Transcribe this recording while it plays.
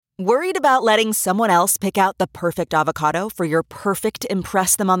Worried about letting someone else pick out the perfect avocado for your perfect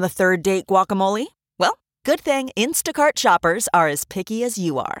impress them on the third date guacamole? Well, good thing Instacart shoppers are as picky as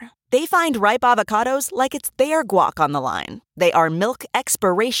you are. They find ripe avocados like it's their guac on the line. They are milk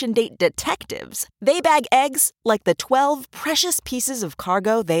expiration date detectives. They bag eggs like the 12 precious pieces of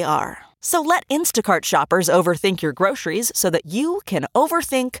cargo they are. So let Instacart shoppers overthink your groceries so that you can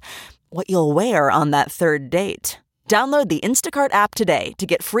overthink what you'll wear on that third date. Download the Instacart app today to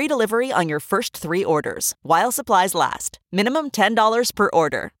get free delivery on your first 3 orders, while supplies last. Minimum $10 per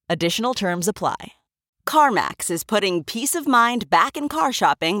order. Additional terms apply. CarMax is putting peace of mind back in car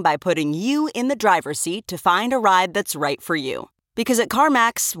shopping by putting you in the driver's seat to find a ride that's right for you. Because at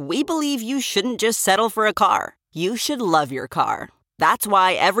CarMax, we believe you shouldn't just settle for a car. You should love your car. That's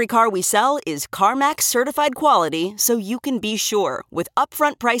why every car we sell is CarMax certified quality, so you can be sure with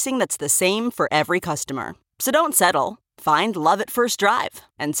upfront pricing that's the same for every customer. So don't settle. Find love at first drive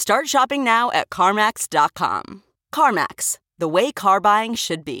and start shopping now at CarMax.com. CarMax, the way car buying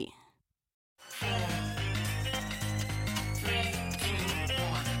should be.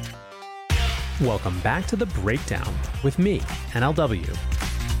 Welcome back to The Breakdown with me, NLW.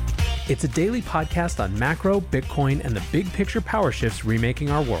 It's a daily podcast on macro, Bitcoin, and the big picture power shifts remaking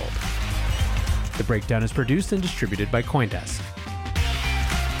our world. The Breakdown is produced and distributed by CoinDesk.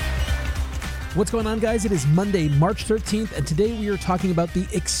 What's going on, guys? It is Monday, March 13th, and today we are talking about the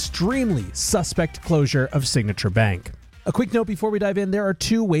extremely suspect closure of Signature Bank. A quick note before we dive in, there are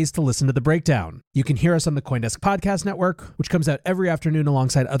 2 ways to listen to The Breakdown. You can hear us on the CoinDesk Podcast Network, which comes out every afternoon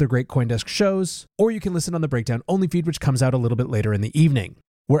alongside other great CoinDesk shows, or you can listen on the Breakdown Only feed, which comes out a little bit later in the evening.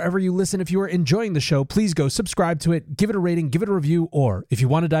 Wherever you listen, if you are enjoying the show, please go subscribe to it, give it a rating, give it a review, or if you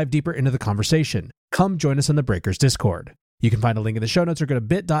want to dive deeper into the conversation, come join us on the Breakers Discord. You can find a link in the show notes or go to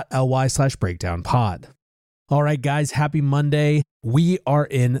bit.ly/breakdownpod. All right, guys, happy Monday. We are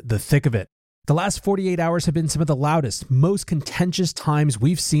in the thick of it. The last 48 hours have been some of the loudest, most contentious times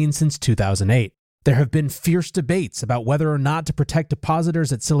we've seen since 2008. There have been fierce debates about whether or not to protect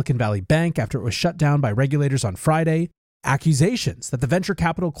depositors at Silicon Valley Bank after it was shut down by regulators on Friday, accusations that the venture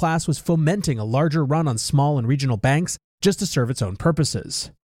capital class was fomenting a larger run on small and regional banks just to serve its own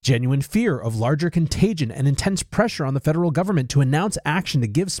purposes. Genuine fear of larger contagion and intense pressure on the federal government to announce action to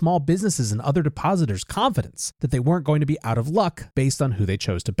give small businesses and other depositors confidence that they weren't going to be out of luck based on who they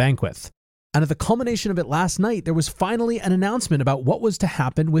chose to bank with. And at the culmination of it last night, there was finally an announcement about what was to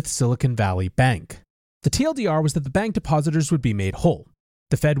happen with Silicon Valley Bank. The TLDR was that the bank depositors would be made whole.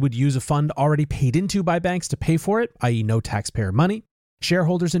 The Fed would use a fund already paid into by banks to pay for it, i.e. no taxpayer money.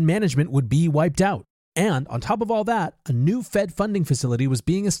 Shareholders and management would be wiped out. And on top of all that, a new Fed funding facility was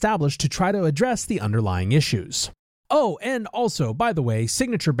being established to try to address the underlying issues. Oh, and also, by the way,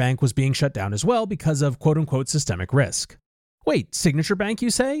 Signature Bank was being shut down as well because of quote-unquote systemic risk. Wait, Signature Bank, you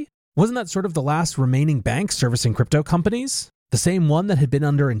say? Wasn't that sort of the last remaining bank servicing crypto companies? The same one that had been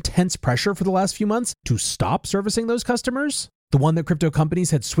under intense pressure for the last few months to stop servicing those customers? The one that crypto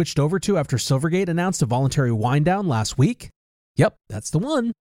companies had switched over to after Silvergate announced a voluntary wind down last week? Yep, that's the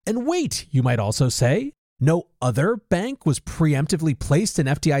one. And wait, you might also say, no other bank was preemptively placed in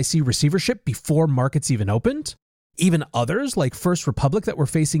FDIC receivership before markets even opened? Even others like First Republic that were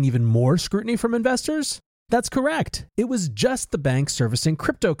facing even more scrutiny from investors? That's correct. It was just the bank servicing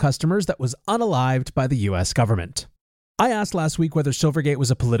crypto customers that was unalived by the US government. I asked last week whether Silvergate was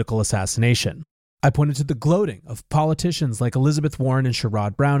a political assassination. I pointed to the gloating of politicians like Elizabeth Warren and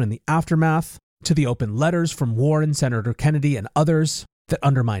Sherrod Brown in the aftermath, to the open letters from Warren, Senator Kennedy, and others that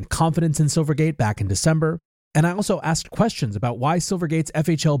undermined confidence in Silvergate back in December. And I also asked questions about why Silvergate's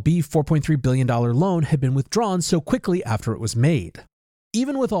FHLB $4.3 billion loan had been withdrawn so quickly after it was made.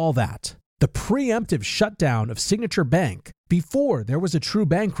 Even with all that, the preemptive shutdown of Signature Bank before there was a true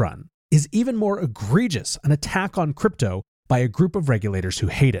bank run is even more egregious an attack on crypto by a group of regulators who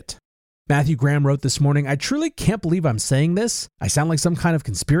hate it. Matthew Graham wrote this morning, "I truly can't believe I'm saying this. I sound like some kind of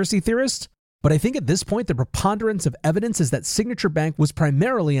conspiracy theorist. But I think at this point, the preponderance of evidence is that Signature Bank was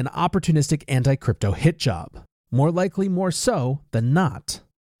primarily an opportunistic anti-crypto hit job. More likely more so than not."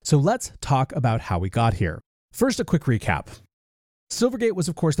 So let's talk about how we got here. First, a quick recap. Silvergate was,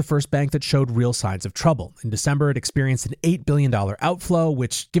 of course, the first bank that showed real signs of trouble. In December, it experienced an $8 billion outflow,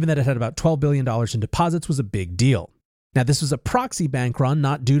 which, given that it had about $12 billion in deposits, was a big deal. Now, this was a proxy bank run,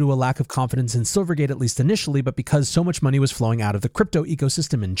 not due to a lack of confidence in Silvergate, at least initially, but because so much money was flowing out of the crypto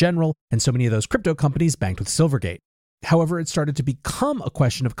ecosystem in general, and so many of those crypto companies banked with Silvergate. However, it started to become a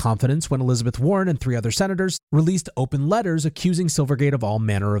question of confidence when Elizabeth Warren and 3 other senators released open letters accusing Silvergate of all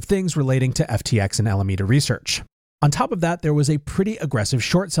manner of things relating to FTX and Alameda Research. On top of that, there was a pretty aggressive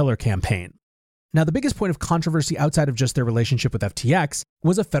short seller campaign. Now, the biggest point of controversy outside of just their relationship with FTX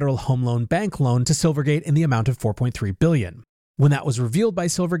was a Federal Home Loan Bank loan to Silvergate in the amount of $4.3 billion. When that was revealed by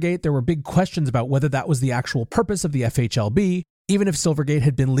Silvergate, there were big questions about whether that was the actual purpose of the FHLB, even if Silvergate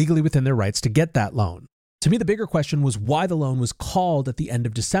had been legally within their rights to get that loan. To me, the bigger question was why the loan was called at the end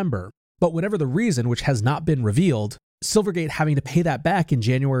of December. But whatever the reason, which has not been revealed, Silvergate having to pay that back in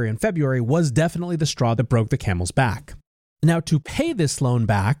January and February was definitely the straw that broke the camel's back. Now, to pay this loan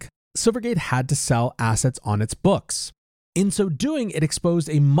back, Silvergate had to sell assets on its books. In so doing, it exposed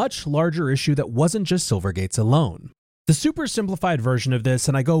a much larger issue that wasn't just Silvergate's alone. The super simplified version of this,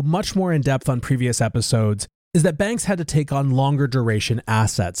 and I go much more in depth on previous episodes, is that banks had to take on longer duration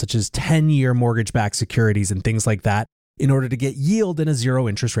assets, such as 10-year mortgage-backed securities and things like that, in order to get yield in a zero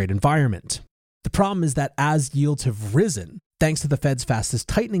interest rate environment. The problem is that as yields have risen, thanks to the Fed's fastest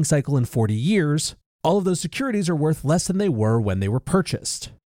tightening cycle in 40 years, all of those securities are worth less than they were when they were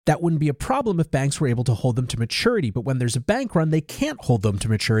purchased. That wouldn't be a problem if banks were able to hold them to maturity, but when there's a bank run, they can't hold them to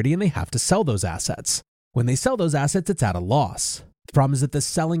maturity and they have to sell those assets. When they sell those assets, it's at a loss. The problem is that the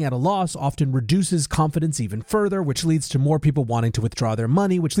selling at a loss often reduces confidence even further, which leads to more people wanting to withdraw their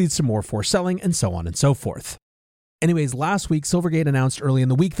money, which leads to more forced selling, and so on and so forth. Anyways, last week, Silvergate announced early in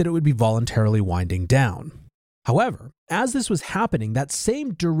the week that it would be voluntarily winding down. However, as this was happening, that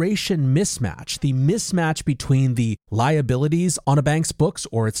same duration mismatch, the mismatch between the liabilities on a bank's books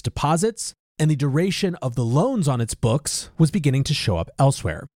or its deposits and the duration of the loans on its books, was beginning to show up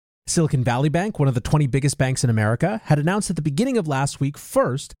elsewhere. Silicon Valley Bank, one of the 20 biggest banks in America, had announced at the beginning of last week,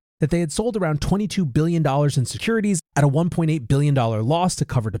 first, that they had sold around $22 billion in securities at a $1.8 billion loss to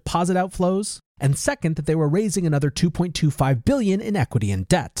cover deposit outflows, and second, that they were raising another $2.25 billion in equity and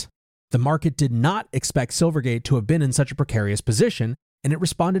debt. The market did not expect Silvergate to have been in such a precarious position, and it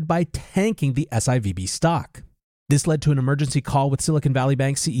responded by tanking the SIVB stock. This led to an emergency call with Silicon Valley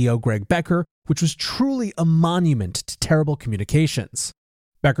Bank CEO Greg Becker, which was truly a monument to terrible communications.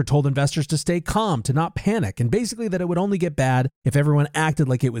 Becker told investors to stay calm, to not panic, and basically that it would only get bad if everyone acted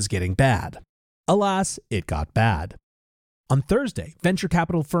like it was getting bad. Alas, it got bad. On Thursday, venture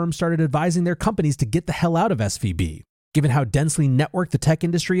capital firms started advising their companies to get the hell out of SVB. Given how densely networked the tech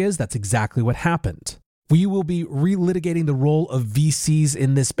industry is, that's exactly what happened. We will be relitigating the role of VCs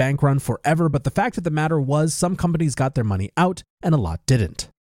in this bank run forever, but the fact of the matter was some companies got their money out and a lot didn't.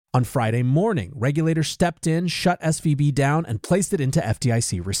 On Friday morning, regulators stepped in, shut SVB down, and placed it into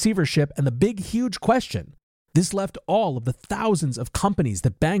FDIC receivership, and the big, huge question this left all of the thousands of companies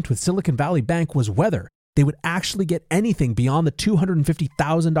that banked with Silicon Valley Bank was whether they would actually get anything beyond the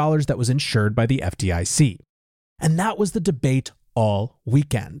 $250,000 that was insured by the FDIC. And that was the debate all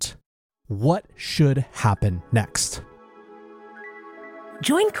weekend. What should happen next?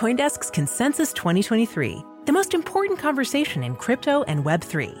 Join CoinDesk's Consensus 2023, the most important conversation in crypto and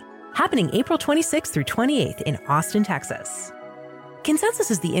Web3, happening April 26th through 28th in Austin, Texas.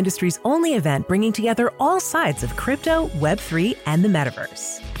 Consensus is the industry's only event bringing together all sides of crypto, Web3, and the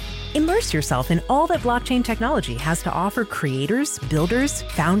metaverse. Immerse yourself in all that blockchain technology has to offer creators, builders,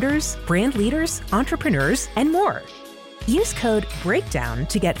 founders, brand leaders, entrepreneurs, and more. Use code BREAKDOWN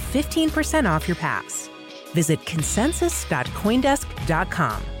to get 15% off your pass. Visit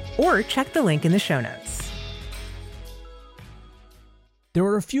consensus.coindesk.com or check the link in the show notes. There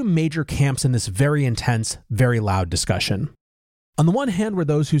were a few major camps in this very intense, very loud discussion. On the one hand were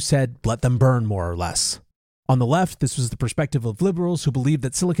those who said, let them burn more or less. On the left, this was the perspective of liberals who believed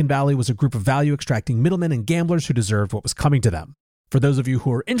that Silicon Valley was a group of value-extracting middlemen and gamblers who deserved what was coming to them. For those of you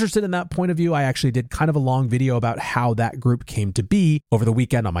who are interested in that point of view, I actually did kind of a long video about how that group came to be over the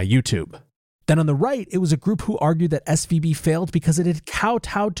weekend on my YouTube. Then on the right, it was a group who argued that SVB failed because it had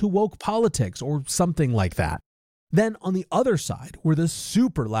kowtowed to woke politics or something like that. Then on the other side were the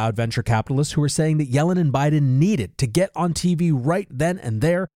super loud venture capitalists who were saying that Yellen and Biden needed to get on TV right then and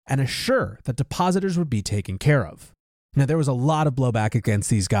there and assure that depositors would be taken care of. Now, there was a lot of blowback against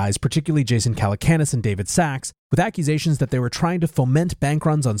these guys, particularly Jason Calacanis and David Sachs, with accusations that they were trying to foment bank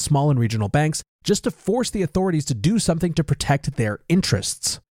runs on small and regional banks just to force the authorities to do something to protect their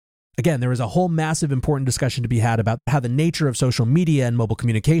interests. Again, there is a whole massive important discussion to be had about how the nature of social media and mobile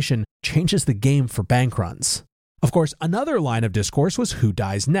communication changes the game for bank runs. Of course, another line of discourse was who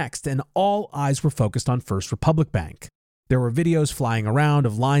dies next, and all eyes were focused on First Republic Bank. There were videos flying around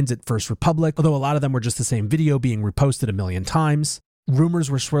of lines at First Republic, although a lot of them were just the same video being reposted a million times. Rumors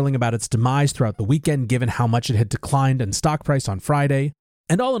were swirling about its demise throughout the weekend, given how much it had declined in stock price on Friday.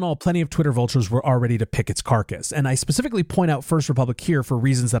 And all in all, plenty of Twitter vultures were all ready to pick its carcass, and I specifically point out First Republic here for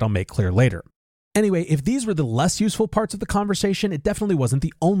reasons that I'll make clear later. Anyway, if these were the less useful parts of the conversation, it definitely wasn't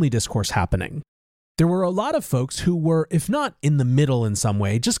the only discourse happening. There were a lot of folks who were, if not in the middle in some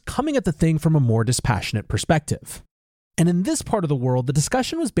way, just coming at the thing from a more dispassionate perspective. And in this part of the world, the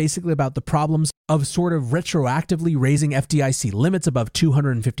discussion was basically about the problems of sort of retroactively raising FDIC limits above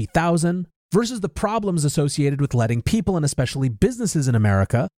 $250,000 versus the problems associated with letting people, and especially businesses in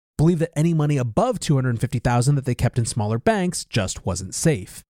America, believe that any money above $250,000 that they kept in smaller banks just wasn't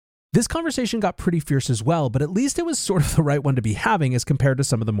safe. This conversation got pretty fierce as well, but at least it was sort of the right one to be having as compared to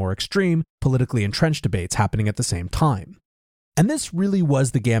some of the more extreme, politically entrenched debates happening at the same time. And this really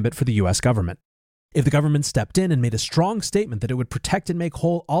was the gambit for the US government. If the government stepped in and made a strong statement that it would protect and make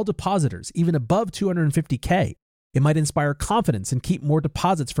whole all depositors, even above $250K, it might inspire confidence and keep more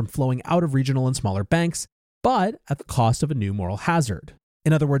deposits from flowing out of regional and smaller banks, but at the cost of a new moral hazard.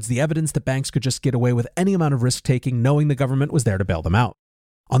 In other words, the evidence that banks could just get away with any amount of risk-taking knowing the government was there to bail them out.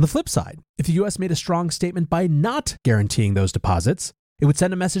 On the flip side, if the US made a strong statement by not guaranteeing those deposits, it would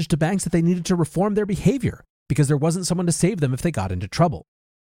send a message to banks that they needed to reform their behavior because there wasn't someone to save them if they got into trouble.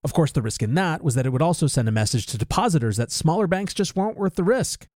 Of course, the risk in that was that it would also send a message to depositors that smaller banks just weren't worth the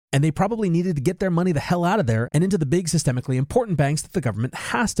risk, and they probably needed to get their money the hell out of there and into the big systemically important banks that the government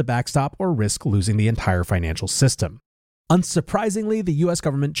has to backstop or risk losing the entire financial system. Unsurprisingly, the US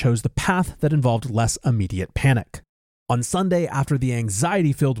government chose the path that involved less immediate panic. On Sunday, after the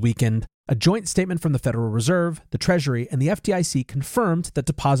anxiety-filled weekend, a joint statement from the Federal Reserve, the Treasury, and the FDIC confirmed that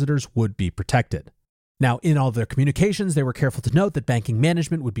depositors would be protected. Now, in all of their communications, they were careful to note that banking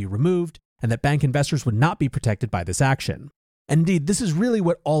management would be removed and that bank investors would not be protected by this action. And indeed, this is really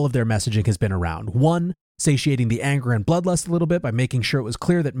what all of their messaging has been around. One, satiating the anger and bloodlust a little bit by making sure it was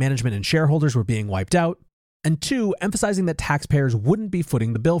clear that management and shareholders were being wiped out. And two, emphasizing that taxpayers wouldn't be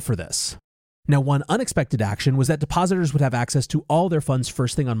footing the bill for this. Now, one unexpected action was that depositors would have access to all their funds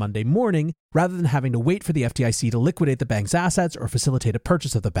first thing on Monday morning, rather than having to wait for the FDIC to liquidate the bank's assets or facilitate a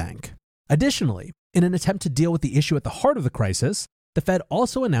purchase of the bank. Additionally, in an attempt to deal with the issue at the heart of the crisis, the Fed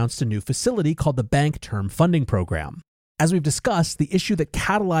also announced a new facility called the Bank Term Funding Program. As we've discussed, the issue that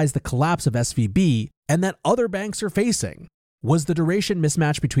catalyzed the collapse of SVB and that other banks are facing was the duration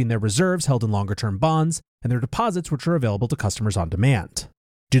mismatch between their reserves held in longer-term bonds and their deposits which are available to customers on demand.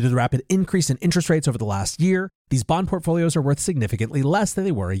 Due to the rapid increase in interest rates over the last year, these bond portfolios are worth significantly less than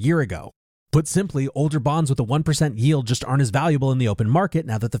they were a year ago. Put simply, older bonds with a 1% yield just aren't as valuable in the open market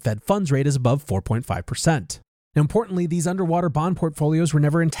now that the Fed funds rate is above 4.5%. Now, importantly, these underwater bond portfolios were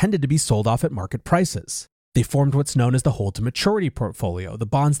never intended to be sold off at market prices. They formed what's known as the hold-to-maturity portfolio, the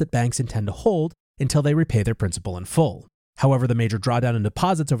bonds that banks intend to hold until they repay their principal in full. However, the major drawdown in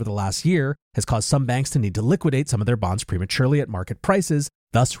deposits over the last year has caused some banks to need to liquidate some of their bonds prematurely at market prices,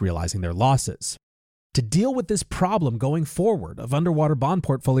 thus realizing their losses. To deal with this problem going forward of underwater bond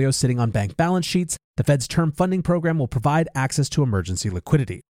portfolios sitting on bank balance sheets, the Fed's Term Funding Program will provide access to emergency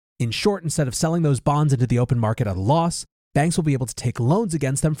liquidity. In short, instead of selling those bonds into the open market at a loss, banks will be able to take loans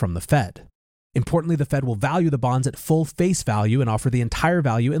against them from the Fed. Importantly, the Fed will value the bonds at full face value and offer the entire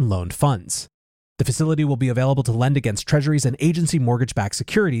value in loaned funds. The facility will be available to lend against treasuries and agency mortgage-backed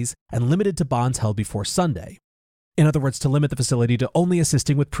securities and limited to bonds held before Sunday. In other words, to limit the facility to only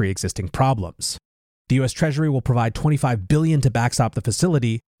assisting with pre-existing problems. The U.S. Treasury will provide $25 billion to backstop the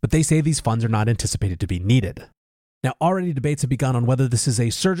facility, but they say these funds are not anticipated to be needed. Now, already debates have begun on whether this is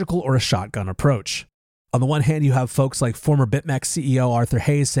a surgical or a shotgun approach. On the one hand, you have folks like former BitMEX CEO Arthur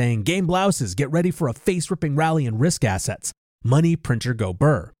Hayes saying, "Game blouses, get ready for a face-ripping rally in risk assets. Money, printer, go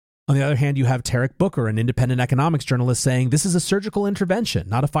burr." On the other hand, you have Tarek Booker, an independent economics journalist, saying this is a surgical intervention,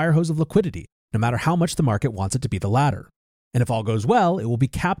 not a fire hose of liquidity, no matter how much the market wants it to be the latter. And if all goes well, it will be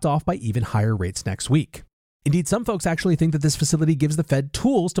capped off by even higher rates next week. Indeed, some folks actually think that this facility gives the Fed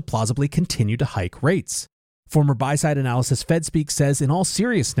tools to plausibly continue to hike rates. Former buy-side analysis FedSpeak says, in all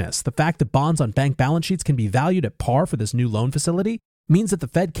seriousness, the fact that bonds on bank balance sheets can be valued at par for this new loan facility means that the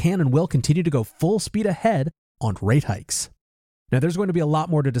Fed can and will continue to go full speed ahead on rate hikes. Now, there's going to be a lot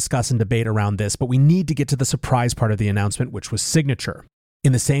more to discuss and debate around this, but we need to get to the surprise part of the announcement, which was Signature.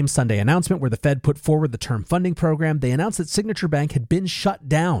 In the same Sunday announcement where the Fed put forward the Term Funding Program, they announced that Signature Bank had been shut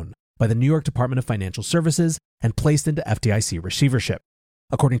down by the New York Department of Financial Services and placed into FDIC receivership.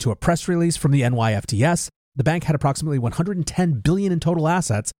 According to a press release from the NYFDS, the bank had approximately $110 billion in total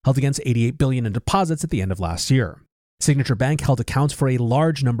assets held against $88 billion in deposits at the end of last year. Signature Bank held accounts for a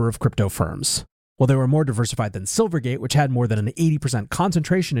large number of crypto firms. While they were more diversified than Silvergate, which had more than an 80%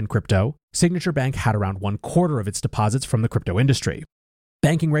 concentration in crypto, Signature Bank had around 1/4 of its deposits from the crypto industry.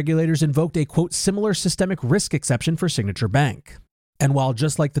 Banking regulators invoked a, quote, similar systemic risk exception for Signature Bank. And while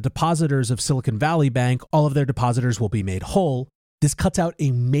just like the depositors of Silicon Valley Bank, all of their depositors will be made whole, This cuts out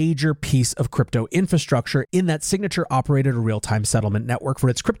a major piece of crypto infrastructure in that Signature operated a real-time settlement network for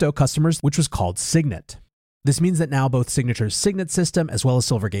its crypto customers, which was called Signet. This means that now both Signature's Signet system as well as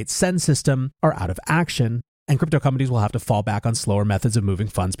Silvergate's Send system are out of action, and crypto companies will have to fall back on slower methods of moving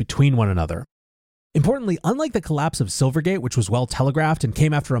funds between one another. Importantly, unlike the collapse of Silvergate, which was well telegraphed and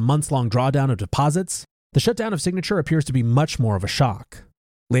came after a months-long drawdown of deposits, the shutdown of Signature appears to be much more of a shock.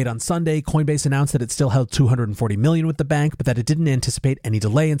 Late on Sunday, Coinbase announced that it still held $240 million with the bank, but that it didn't anticipate any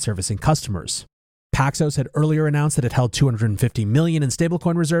delay in servicing customers. Paxos had earlier announced that it held $250 million in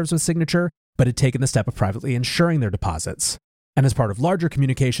stablecoin reserves with Signature, but had taken the step of privately insuring their deposits. And as part of larger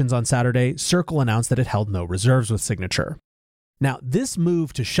communications on Saturday, Circle announced that it held no reserves with Signature. Now, this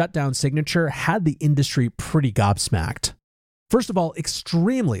move to shut down Signature had the industry pretty gobsmacked. First of all,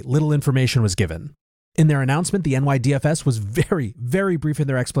 extremely little information was given. In their announcement, the NYDFS was very, very brief in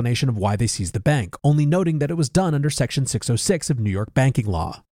their explanation of why they seized the bank, only noting that it was done under Section 606 of New York banking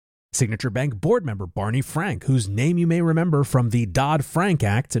law. Signature Bank board member Barney Frank, whose name you may remember from the Dodd-Frank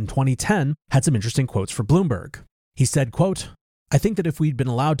Act in 2010, had some interesting quotes for Bloomberg. He said, quote, "I think that if we'd been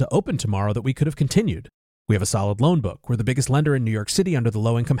allowed to open tomorrow that we could have continued. We have a solid loan book. We're the biggest lender in New York City under the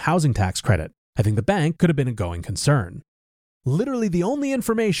low-income housing tax credit. I think the bank could have been a going concern." Literally the only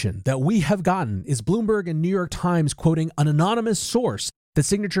information that we have gotten is Bloomberg and New York Times quoting an anonymous source that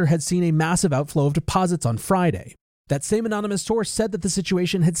Signature had seen a massive outflow of deposits on Friday. That same anonymous source said that the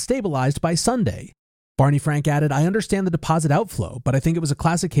situation had stabilized by Sunday. Barney Frank added, "I understand the deposit outflow, but I think it was a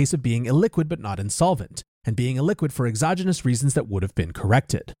classic case of being illiquid but not insolvent, and being illiquid for exogenous reasons that would have been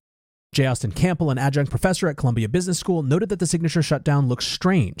corrected." J. Austin Campbell, an adjunct professor at Columbia Business School, noted that the Signature shutdown looks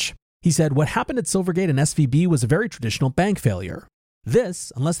strange. He said, "What happened at Silvergate and SVB was a very traditional bank failure.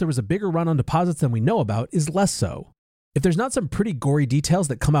 This, unless there was a bigger run on deposits than we know about, is less so. If there's not some pretty gory details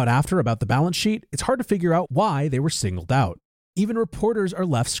that come out after about the balance sheet, it's hard to figure out why they were singled out. Even reporters are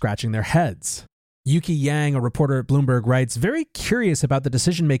left scratching their heads." Yuki Yang, a reporter at Bloomberg, writes, "Very curious about the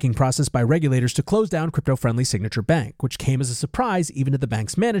decision-making process by regulators to close down crypto-friendly Signature Bank, which came as a surprise even to the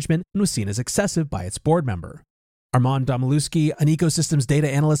bank's management and was seen as excessive by its board member." Armand Domaluski, an ecosystems data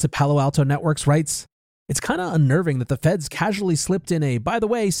analyst at Palo Alto Networks, writes, "It's kind of unnerving that the feds casually slipped in a, by the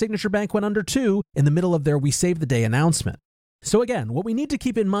way, Signature Bank went under too, in the middle of their We Saved the Day announcement." So again, what we need to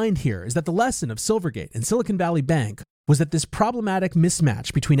keep in mind here is that the lesson of Silvergate and Silicon Valley Bank was that this problematic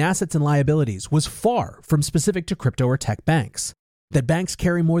mismatch between assets and liabilities was far from specific to crypto or tech banks. That banks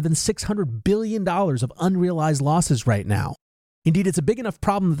carry more than $600 billion of unrealized losses right now. Indeed, it's a big enough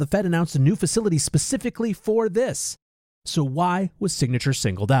problem that the Fed announced a new facility specifically for this. So why was Signature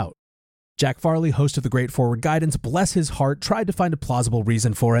singled out? Jack Farley, host of The Great Forward Guidance, bless his heart, tried to find a plausible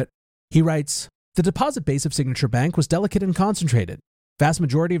reason for it. He writes, "The deposit base of Signature Bank was delicate and concentrated. Vast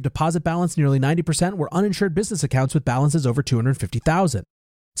majority of deposit balance, nearly 90%, were uninsured business accounts with balances over $250,000.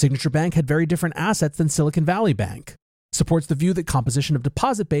 Signature Bank had very different assets than Silicon Valley Bank. Supports the view that composition of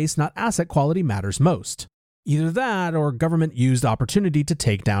deposit base, not asset quality, matters most. Either that or government used opportunity to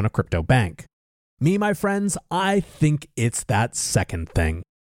take down a crypto bank." Me, my friends, I think it's that second thing.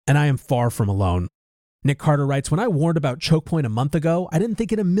 And I am far from alone. Nick Carter writes, "When I warned about Chokepoint a month ago, I didn't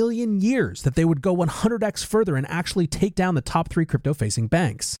think in a million years that they would go 100x further and actually take down the top 3 crypto-facing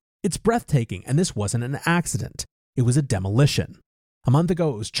banks. It's breathtaking, and this wasn't an accident. It was a demolition. A month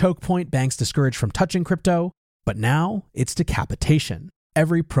ago, it was Chokepoint, banks discouraged from touching crypto, but now it's decapitation.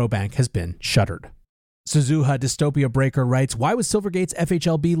 Every pro bank has been shuttered." Suzuha Dystopia Breaker writes, "Why was Silvergate's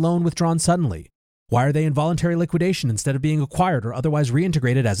FHLB loan withdrawn suddenly? Why are they in voluntary liquidation instead of being acquired or otherwise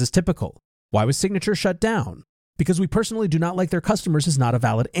reintegrated as is typical? Why was Signature shut down? Because we personally do not like their customers is not a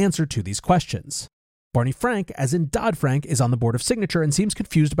valid answer to these questions." Barney Frank, as in Dodd-Frank, is on the board of Signature and seems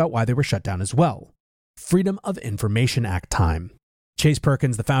confused about why they were shut down as well. Freedom of Information Act time. Chase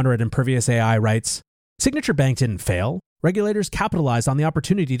Perkins, the founder at Impervious AI, writes, "Signature Bank didn't fail. Regulators capitalized on the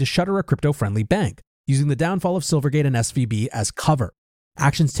opportunity to shutter a crypto-friendly bank, using the downfall of Silvergate and SVB as cover.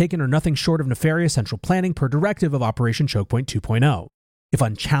 Actions taken are nothing short of nefarious central planning per directive of Operation Chokepoint 2.0. If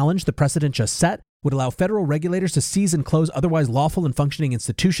unchallenged, the precedent just set would allow federal regulators to seize and close otherwise lawful and functioning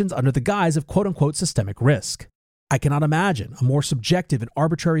institutions under the guise of quote-unquote systemic risk. I cannot imagine a more subjective and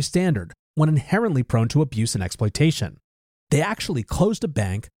arbitrary standard, one inherently prone to abuse and exploitation. They actually closed a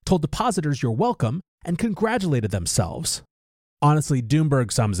bank, told depositors you're welcome, and congratulated themselves." Honestly,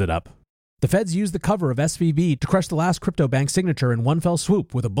 Doomberg sums it up. The feds used the cover of SVB to crush the last crypto bank Signature in one fell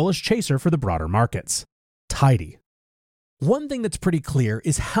swoop with a bullish chaser for the broader markets. Tidy. One thing that's pretty clear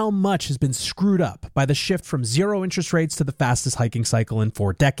is how much has been screwed up by the shift from zero interest rates to the fastest hiking cycle in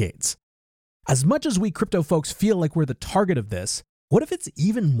 4 decades. As much as we crypto folks feel like we're the target of this, what if it's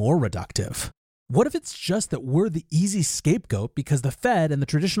even more reductive? What if it's just that we're the easy scapegoat because the Fed and the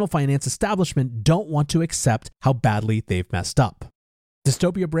traditional finance establishment don't want to accept how badly they've messed up?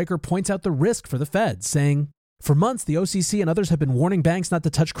 Dystopia Breaker points out the risk for the Fed, saying, "For months, the OCC and others have been warning banks not to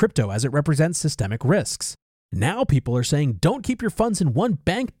touch crypto as it represents systemic risks. Now people are saying, don't keep your funds in one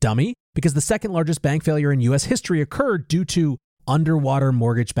bank, dummy, because the second largest bank failure in U.S. history occurred due to underwater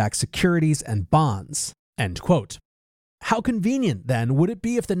mortgage-backed securities and bonds." End quote. How convenient, then, would it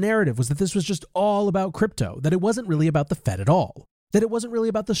be if the narrative was that this was just all about crypto, that it wasn't really about the Fed at all, that it wasn't really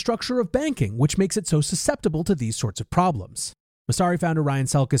about the structure of banking, which makes it so susceptible to these sorts of problems? Masari founder Ryan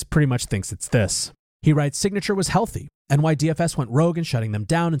Selkis pretty much thinks it's this. He writes, Signature was healthy, NYDFS went rogue in shutting them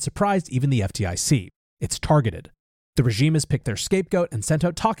down and surprised even the FDIC. It's targeted. The regime has picked their scapegoat and sent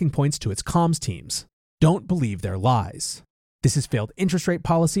out talking points to its comms teams. Don't believe their lies. This is failed interest rate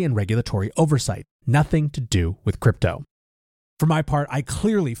policy and regulatory oversight, nothing to do with crypto. For my part, I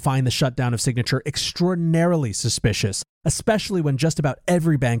clearly find the shutdown of Signature extraordinarily suspicious, especially when just about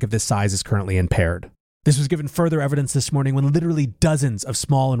every bank of this size is currently impaired. This was given further evidence this morning when literally dozens of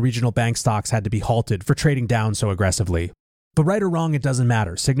small and regional bank stocks had to be halted for trading down so aggressively. But right or wrong, it doesn't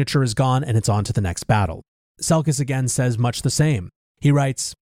matter. Signature is gone and it's on to the next battle. Selkis again says much the same. He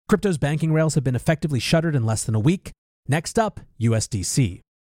writes, crypto's banking rails have been effectively shuttered in less than a week. Next up, USDC.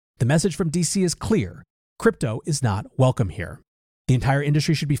 The message from DC is clear. Crypto is not welcome here. The entire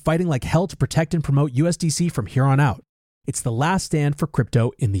industry should be fighting like hell to protect and promote USDC from here on out. It's the last stand for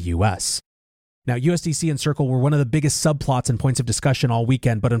crypto in the US. Now, USDC and Circle were one of the biggest subplots and points of discussion all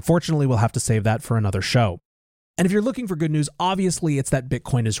weekend, but unfortunately we'll have to save that for another show. And if you're looking for good news, obviously it's that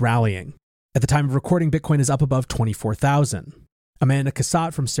Bitcoin is rallying. At the time of recording, Bitcoin is up above 24,000. Amanda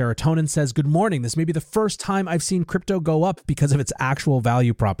Cassatt from Serotonin says, good morning. This may be the first time I've seen crypto go up because of its actual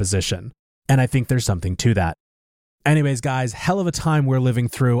value proposition. And I think there's something to that. Anyways, guys, hell of a time we're living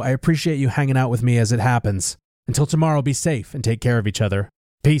through. I appreciate you hanging out with me as it happens. Until tomorrow, be safe and take care of each other.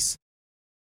 Peace.